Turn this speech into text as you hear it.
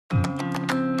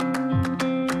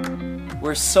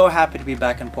We're so happy to be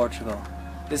back in Portugal.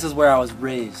 This is where I was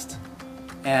raised,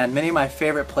 and many of my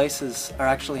favorite places are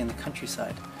actually in the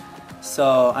countryside.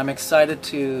 So I'm excited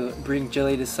to bring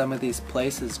Jillie to some of these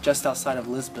places just outside of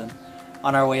Lisbon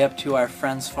on our way up to our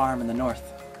friend's farm in the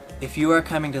north. If you are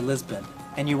coming to Lisbon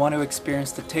and you want to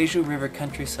experience the Tejo River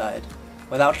countryside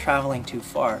without traveling too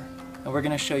far, and we're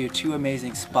going to show you two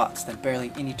amazing spots that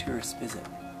barely any tourists visit.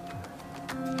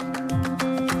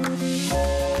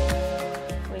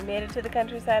 We made it to the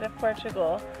countryside of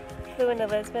Portugal, flew into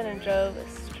Lisbon and drove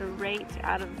straight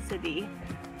out of the city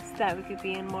so that we could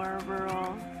be in more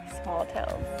rural, small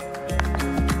towns.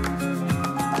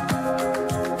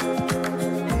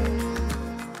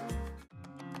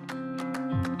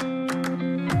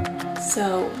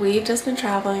 So we've just been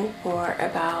traveling for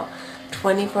about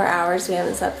 24 hours. We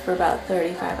haven't slept for about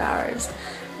 35 hours.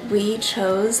 We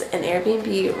chose an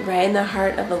Airbnb right in the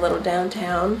heart of a little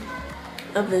downtown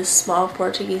of this small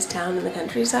Portuguese town in the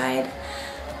countryside.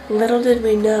 Little did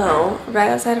we know, right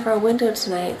outside of our window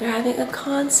tonight, they're having a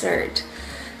concert.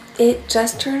 It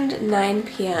just turned 9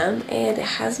 p.m. and it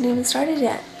hasn't even started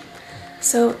yet.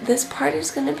 So this party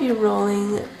is going to be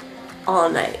rolling all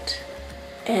night,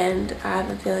 and I have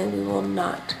a feeling we will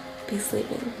not be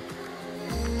sleeping.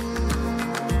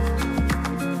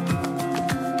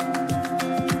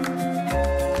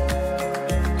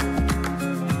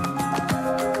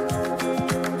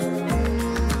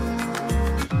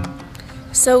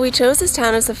 So we chose this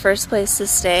town as the first place to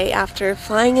stay after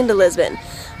flying into Lisbon.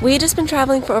 We had just been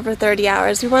traveling for over 30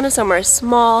 hours. We wanted somewhere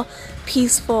small,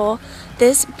 peaceful.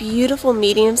 This beautiful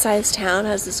medium-sized town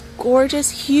has this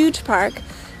gorgeous, huge park,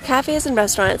 cafes and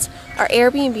restaurants. Our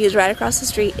Airbnb is right across the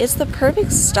street. It's the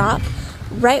perfect stop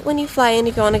right when you fly in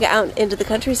if you want to get out into the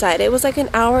countryside. It was like an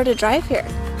hour to drive here.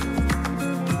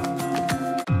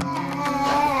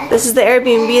 This is the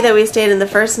Airbnb that we stayed in the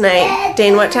first night.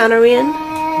 Dane, what town are we in?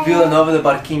 Vila Nova de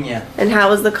Barquinha. And how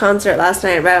was the concert last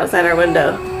night right outside our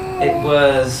window? It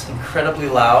was incredibly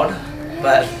loud,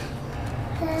 but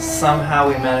somehow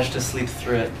we managed to sleep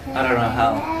through it. I don't know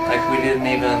how. Like, we didn't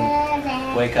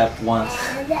even wake up once.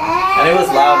 And it was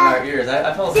loud in our ears.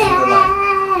 I fell asleep in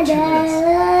like 2 minutes.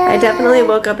 I definitely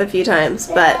woke up a few times,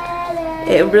 but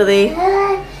it really,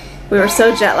 we were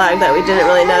so jet lagged that we didn't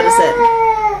really notice it.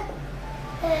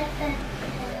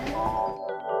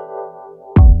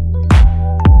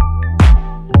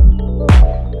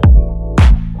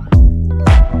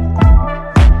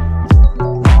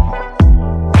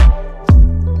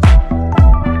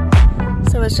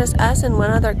 It's just us and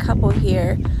one other couple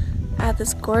here at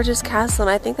this gorgeous castle, and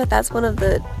I think that that's one of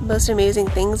the most amazing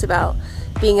things about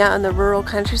being out in the rural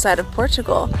countryside of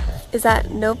Portugal, is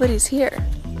that nobody's here.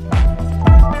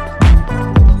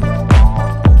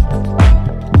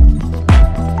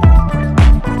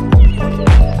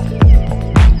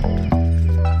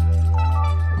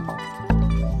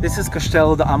 This is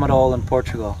Castelo de Almourol in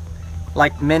Portugal.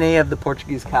 Like many of the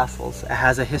Portuguese castles, it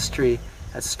has a history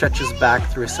that stretches back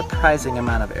through a surprising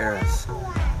amount of eras.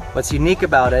 What's unique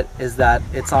about it is that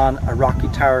it's on a rocky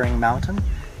towering mountain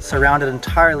surrounded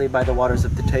entirely by the waters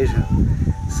of the Tejo.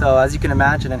 So as you can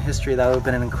imagine, in history that would have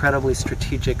been an incredibly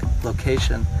strategic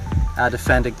location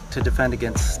to defend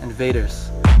against invaders.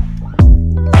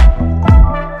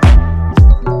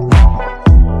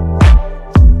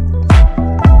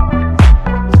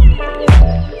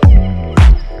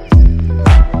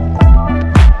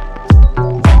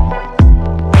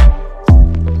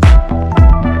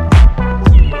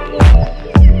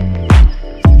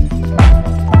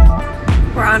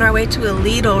 To a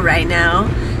Lidl right now.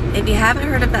 If you haven't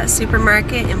heard of that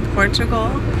supermarket in Portugal,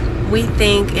 we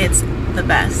think it's the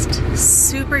best.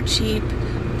 Super cheap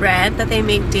bread that they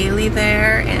make daily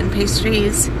there, and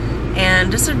pastries,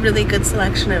 and just a really good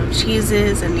selection of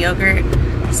cheeses and yogurt.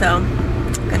 So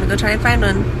I'm gonna go try and find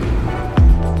one.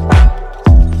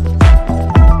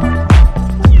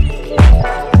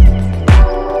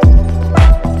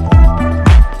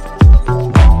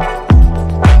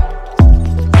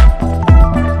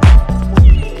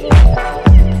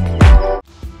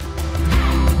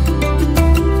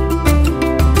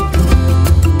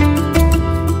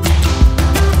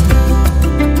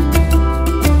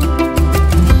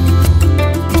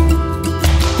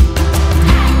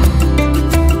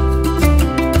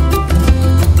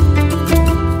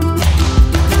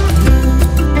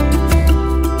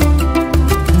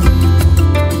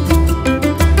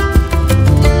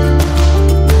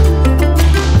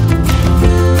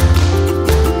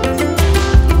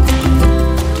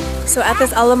 So at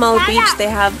this Almourol beach, they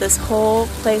have this whole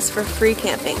place for free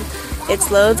camping.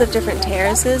 It's loads of different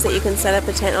terraces that you can set up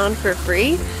a tent on for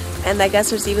free, and I guess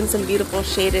there's even some beautiful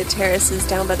shaded terraces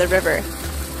down by the river.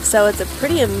 So it's a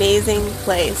pretty amazing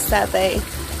place that they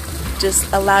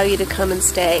just allow you to come and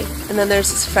stay. And then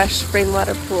there's this fresh spring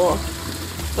water pool,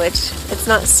 which it's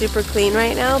not super clean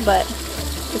right now, but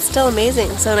it's still amazing.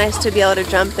 So nice to be able to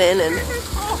jump in and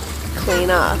clean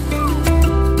off.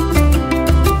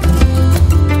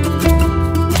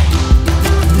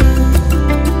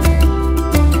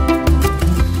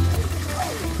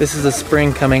 This is a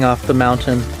spring coming off the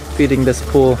mountain, feeding this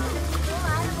pool.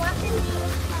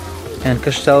 And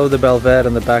Castelo de Belver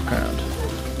in the background.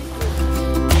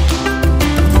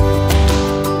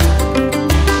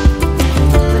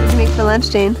 What did you make for lunch,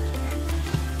 Jane?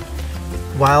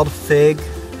 Wild fig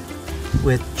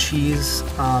with cheese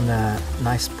on a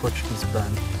nice Portuguese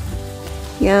bun.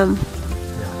 Yum.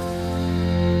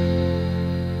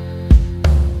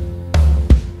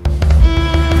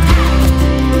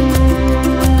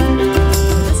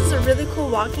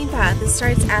 Walking path. It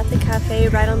starts at the cafe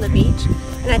right on the beach,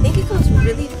 and I think it goes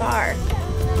really far.